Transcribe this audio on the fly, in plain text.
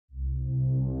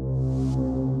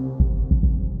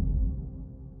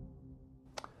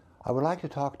I would like to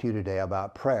talk to you today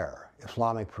about prayer,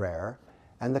 Islamic prayer,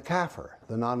 and the Kafir,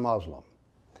 the non-Muslim.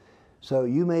 So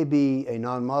you may be a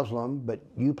non-Muslim, but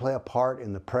you play a part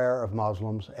in the prayer of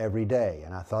Muslims every day,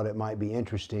 and I thought it might be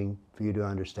interesting for you to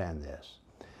understand this.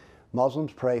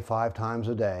 Muslims pray 5 times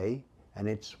a day, and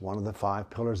it's one of the 5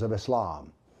 pillars of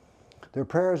Islam. Their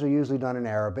prayers are usually done in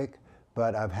Arabic,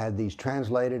 but I've had these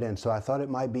translated, and so I thought it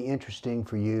might be interesting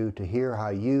for you to hear how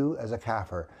you, as a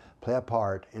Kafir, play a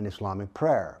part in Islamic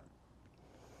prayer.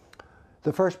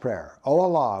 The first prayer: O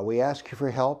Allah, we ask you for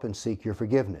help and seek your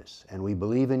forgiveness, and we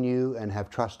believe in you and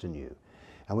have trust in you,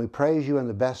 and we praise you in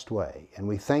the best way, and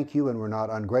we thank you and we're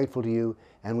not ungrateful to you,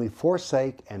 and we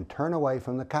forsake and turn away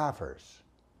from the Kafirs.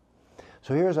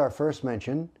 So here's our first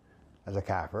mention as a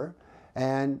Kafir,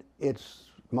 and it's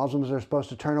Muslims are supposed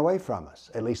to turn away from us.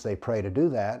 At least they pray to do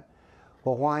that.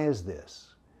 Well, why is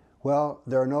this? Well,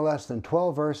 there are no less than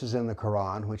 12 verses in the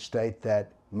Quran which state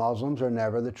that Muslims are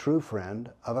never the true friend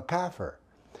of a Kafir.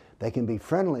 They can be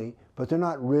friendly, but they're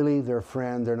not really their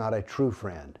friend. They're not a true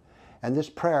friend. And this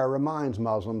prayer reminds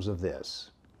Muslims of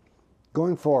this.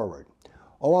 Going forward,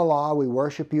 O Allah, we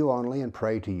worship you only and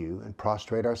pray to you and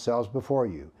prostrate ourselves before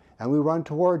you, and we run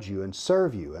towards you and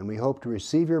serve you, and we hope to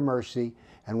receive your mercy,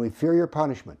 and we fear your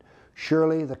punishment.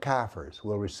 Surely the Kafirs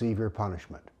will receive your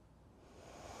punishment.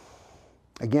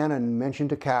 Again, I mentioned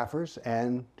to Kafirs,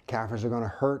 and Kafirs are going to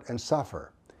hurt and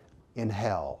suffer in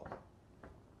hell,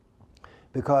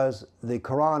 because the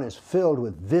Quran is filled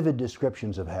with vivid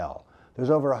descriptions of hell. There's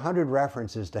over 100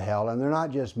 references to hell, and they're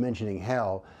not just mentioning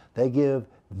hell, they give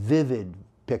vivid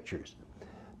pictures.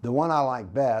 The one I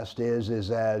like best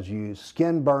is as your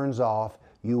skin burns off,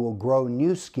 you will grow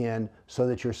new skin so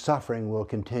that your suffering will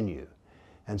continue.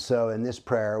 And so in this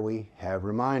prayer we have a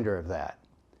reminder of that.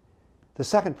 The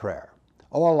second prayer: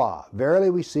 O Allah, verily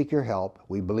we seek your help,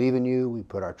 we believe in you, we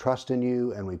put our trust in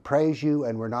you, and we praise you,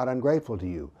 and we're not ungrateful to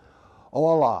you. O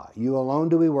Allah, you alone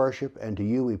do we worship, and to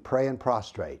you we pray and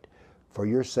prostrate. For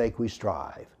your sake we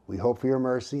strive. We hope for your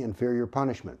mercy and fear your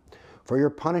punishment. For your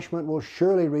punishment will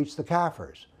surely reach the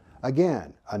Kafirs.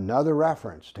 Again, another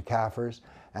reference to Kafirs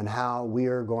and how we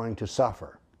are going to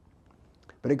suffer.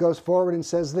 But it goes forward and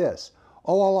says this: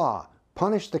 O Allah,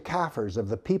 punish the Kafirs of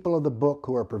the people of the book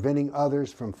who are preventing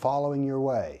others from following your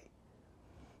way.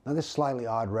 Now this slightly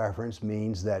odd reference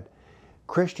means that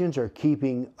Christians are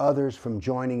keeping others from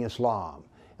joining Islam,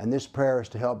 and this prayer is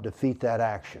to help defeat that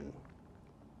action.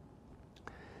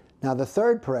 Now the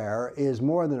third prayer is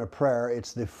more than a prayer,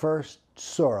 it's the first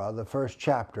surah, the first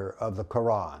chapter of the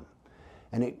Quran.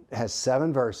 And it has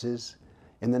 7 verses.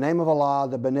 In the name of Allah,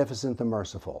 the Beneficent, the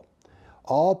Merciful.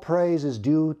 All praise is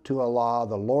due to Allah,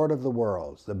 the Lord of the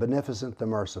worlds, the Beneficent, the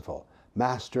Merciful,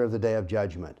 Master of the Day of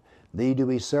Judgment. Thee do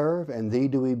we serve, and Thee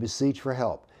do we beseech for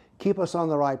help. Keep us on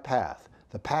the right path,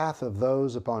 the path of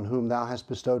those upon whom Thou hast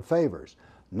bestowed favors,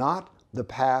 not the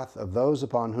path of those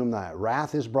upon whom Thy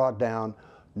wrath is brought down,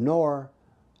 nor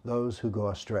those who go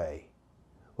astray.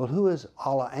 Well, who is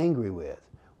Allah angry with?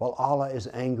 Well, Allah is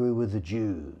angry with the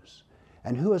Jews.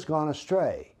 And who has gone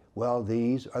astray? Well,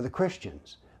 these are the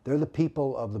Christians. They're the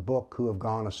people of the book who have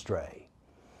gone astray.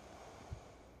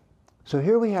 So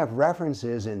here we have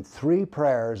references in 3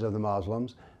 prayers of the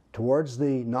Muslims towards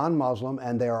the non-Muslim,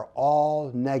 and they are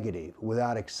all negative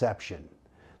without exception.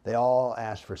 They all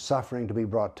ask for suffering to be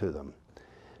brought to them.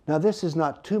 Now this is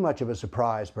not too much of a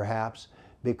surprise perhaps,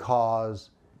 because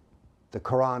the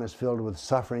Quran is filled with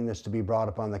suffering that's to be brought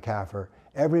upon the Kafir.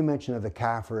 Every mention of the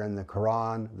Kafir in the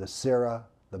Quran, the Sirah,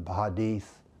 the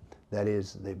Hadith, that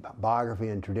is, the biography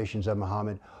and traditions of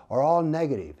Muhammad, are all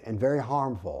negative and very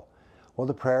harmful. Well,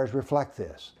 the prayers reflect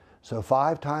this. So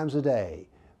 5 times a day,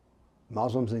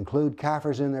 Muslims include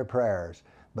Kafirs in their prayers,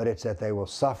 but it's that they will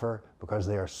suffer because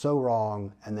they are so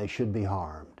wrong and they should be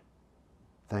harmed.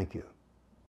 Thank you.